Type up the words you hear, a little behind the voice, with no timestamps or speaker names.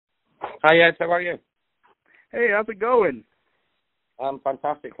Hi Ed, how are you? Hey, how's it going? I'm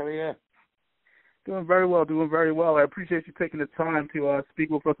fantastic. How are you? Doing very well, doing very well. I appreciate you taking the time to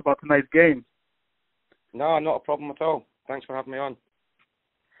speak with us about tonight's game. No, not a problem at all. Thanks for having me on.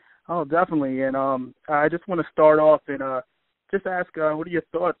 Oh, definitely. And I just want to start off and just ask, what are your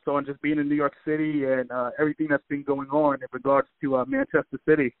thoughts on just being in New York City and everything that's been going on in regards to Manchester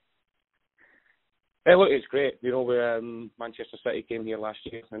City? Hey, look, it's great. Manchester City came here last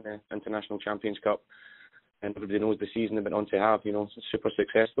year in the International Champions Cup, and everybody knows the season they've been on to have. It's super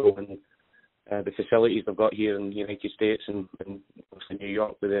successful, and the facilities they've got here in the United States and obviously New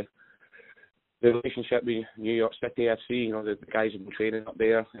York with the relationship with New York City FC. The guys have been training up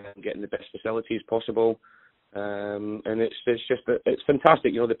there and getting the best facilities possible, and it's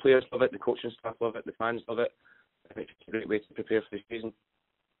fantastic. The players love it, the coaching staff love it, the fans love it, and it's a great way to prepare for the season.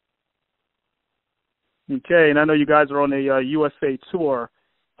 Okay, and I know you guys are on a USA tour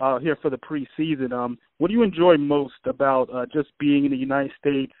here for the preseason. What do you enjoy most about just being in the United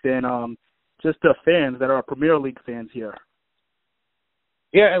States and just the fans that are Premier League fans here?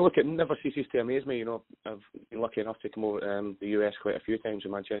 Yeah, look, it never ceases to amaze me. I've been lucky enough to come over the US quite a few times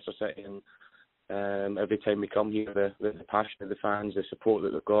in Manchester City, and every time we come here, the passion of the fans, the support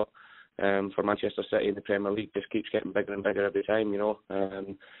that they've got for Manchester City in the Premier League just keeps getting bigger and bigger every time.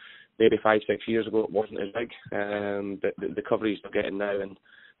 Maybe 5-6 years ago it wasn't as big, but the coverage they're getting now and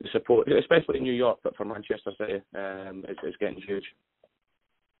the support, especially in New York, but for Manchester City, it's getting huge.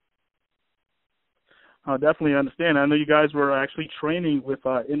 I definitely understand. I know you guys were actually training with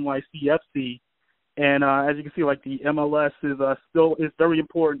NYCFC, and as you can see, like the MLS is very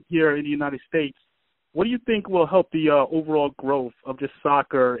important here in the United States. What do you think will help the overall growth of just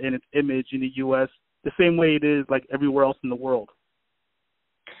soccer and its image in the U.S. the same way it is like everywhere else in the world?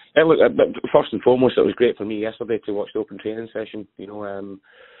 Yeah, look, first and foremost, it was great for me yesterday to watch the open training session.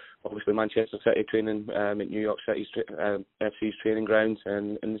 Obviously Manchester City training at New York City's FC's training grounds,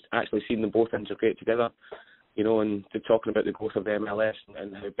 and actually seeing them both integrate together. And talking about the growth of the MLS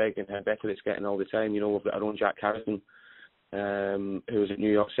and how big and how better it's getting all the time. We've got our own Jack Harrison, who was at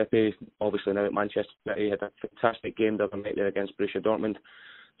New York City, obviously now at Manchester City, had a fantastic game the other night there against Borussia Dortmund.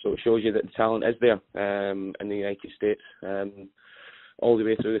 So it shows you that the talent is there in the United States. All the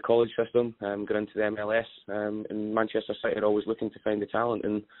way through the college system, going into the MLS, and Manchester City are always looking to find the talent,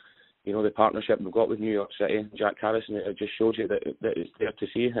 and the partnership we've got with New York City, Jack Harrison, it just shows you that it's there to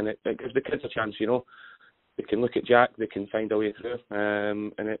see, and it gives the kids a chance. They can look at Jack, they can find a way through,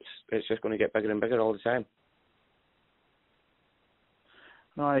 and it's just going to get bigger and bigger all the time.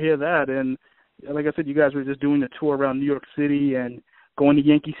 No, I hear that, and like I said, you guys were just doing a tour around New York City and going to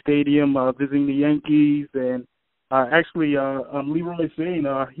Yankee Stadium, visiting the Yankees, and actually, Leroy Zane,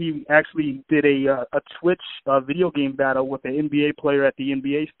 he actually did a Twitch video game battle with an NBA player at the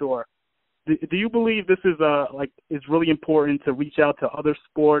NBA store. Do you believe this is really important to reach out to other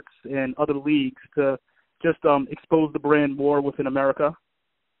sports and other leagues to just expose the brand more within America?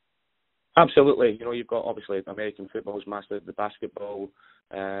 Absolutely. You've got obviously American football is massive, the basketball,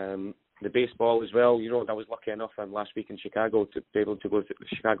 the baseball as well. I was lucky enough last week in Chicago to be able to go to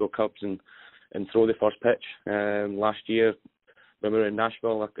the Chicago Cubs and throw the first pitch. Last year, when we were in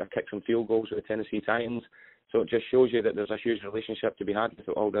Nashville, I kicked some field goals with the Tennessee Titans. So it just shows you that there's a huge relationship to be had with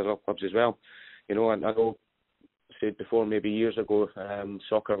all the other clubs as well. I know, I said before, maybe years ago,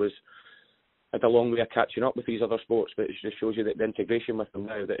 soccer had a long way of catching up with these other sports, but it just shows you that the integration with them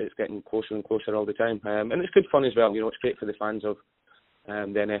now, that it's getting closer and closer all the time. And it's good fun as well. It's great for the fans of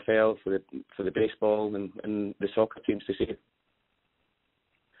the NFL, for the baseball and the soccer teams to see.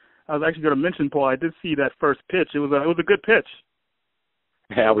 I was actually going to mention, Paul, I did see that first pitch. It was a good pitch.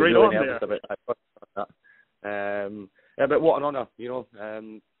 Yeah, I was Great really nervous about that. But what an honour,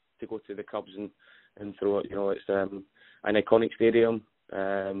 to go to the Cubs and throw it. It's an iconic stadium,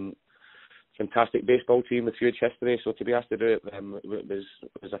 fantastic baseball team with huge history. So to be asked to do it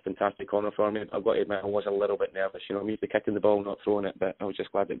was a fantastic honour for me. I've got to admit, I was a little bit nervous. I'm used to kicking the ball, not throwing it, but I was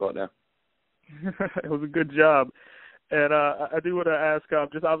just glad it got there. It was a good job. And I do want to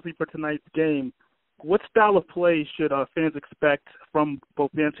ask, just obviously for tonight's game, what style of play should fans expect from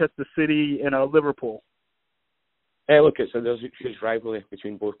both Manchester City and Liverpool? Hey, look, there's a huge rivalry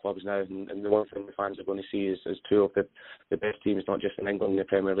between both clubs now, and the one thing the fans are going to see is two of the best teams, not just in England in the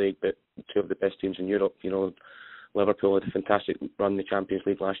Premier League, but two of the best teams in Europe. Liverpool had a fantastic run in the Champions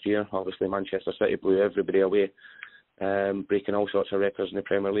League last year. Obviously, Manchester City blew everybody away, breaking all sorts of records in the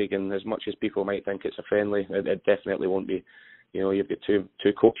Premier League. And as much as people might think it's a friendly, it definitely won't be. You've got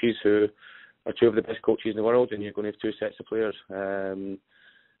two coaches who are two of the best coaches in the world, and you're going to have two sets of players.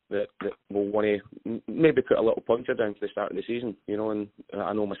 that will want to maybe put a little pointer down to the start of the season, and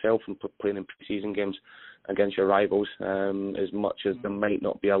I know myself from playing in pre-season games against your rivals, as much as there might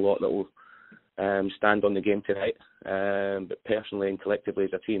not be a lot that will stand on the game tonight, but personally and collectively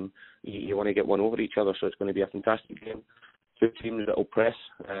as a team, you want to get one over each other, so it's going to be a fantastic game. Two teams that will press,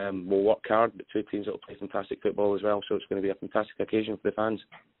 will work hard, but two teams that will play fantastic football as well, so it's going to be a fantastic occasion for the fans.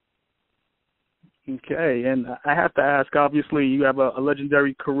 Okay, and I have to ask, obviously, you have a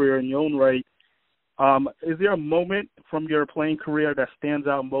legendary career in your own right. Is there a moment from your playing career that stands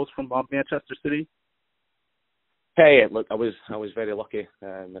out most from Manchester City? Hey, look, I was very lucky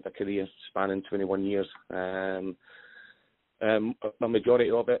with a career spanning 21 years. A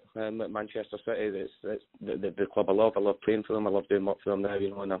majority of it at Manchester City. It's the club I love. I love playing for them. I love doing work for them now.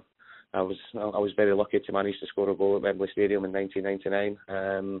 And I was very lucky to manage to score a goal at Wembley Stadium in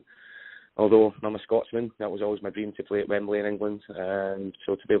 1999. Although I'm a Scotsman, that was always my dream to play at Wembley in England.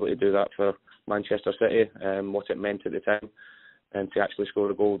 So to be able to do that for Manchester City, what it meant at the time, and to actually score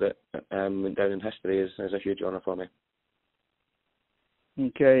a goal that went down in history is a huge honour for me.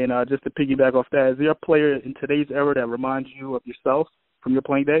 Okay, and just to piggyback off that, is there a player in today's era that reminds you of yourself from your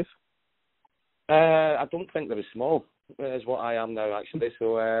playing days? I don't think they're as small as what I am now, actually.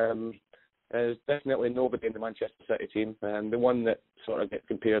 So there's definitely nobody in the Manchester City team. The one that sort of gets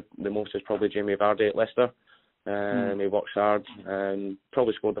compared the most is probably Jamie Vardy at Leicester. He works hard and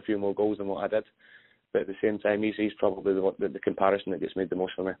probably scored a few more goals than what I did. But at the same time, he's probably the comparison that gets made the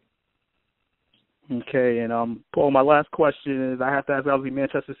most for me. Okay, and Paul, my last question is, I have to ask, obviously,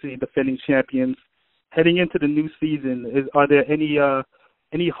 Manchester City defending champions. Heading into the new season, are there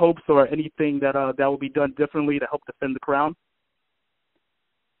any hopes or anything that will be done differently to help defend the crown?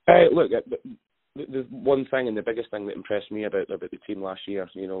 Look, the one thing and the biggest thing that impressed me about the team last year,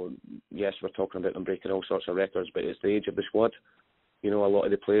 yes, we're talking about them breaking all sorts of records, but it's the age of the squad. A lot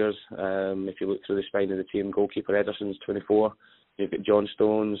of the players, if you look through the spine of the team, goalkeeper Ederson's 24, you've got John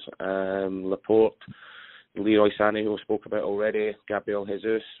Stones, Laporte, Leroy Sané, who I spoke about already, Gabriel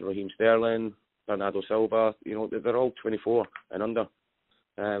Jesus, Raheem Sterling, Bernardo Silva, they're all 24 and under.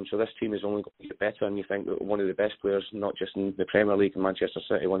 So this team is only going to get better, and you think that one of the best players, not just in the Premier League in Manchester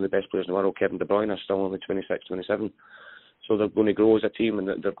City, one of the best players in the world, Kevin De Bruyne, is still only 26, 27. So they're going to grow as a team, and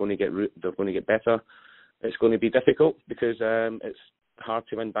they're going to get better. It's going to be difficult because it's hard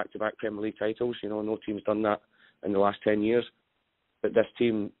to win back-to-back Premier League titles. No team's done that in the last 10 years. But this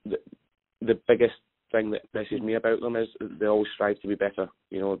team, the biggest thing that impresses me about them is they always strive to be better.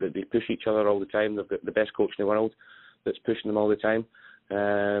 They push each other all the time. They've got the best coach in the world that's pushing them all the time.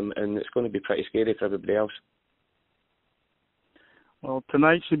 And it's going to be pretty scary for everybody else. Well,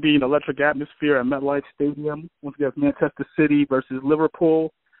 tonight should be an electric atmosphere at MetLife Stadium. Once again, Manchester City versus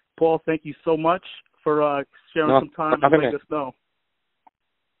Liverpool. Paul, thank you so much for sharing some time and letting us know.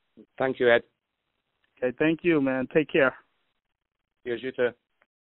 Thank you, Ed. Okay, thank you, man. Take care. Cheers, you too.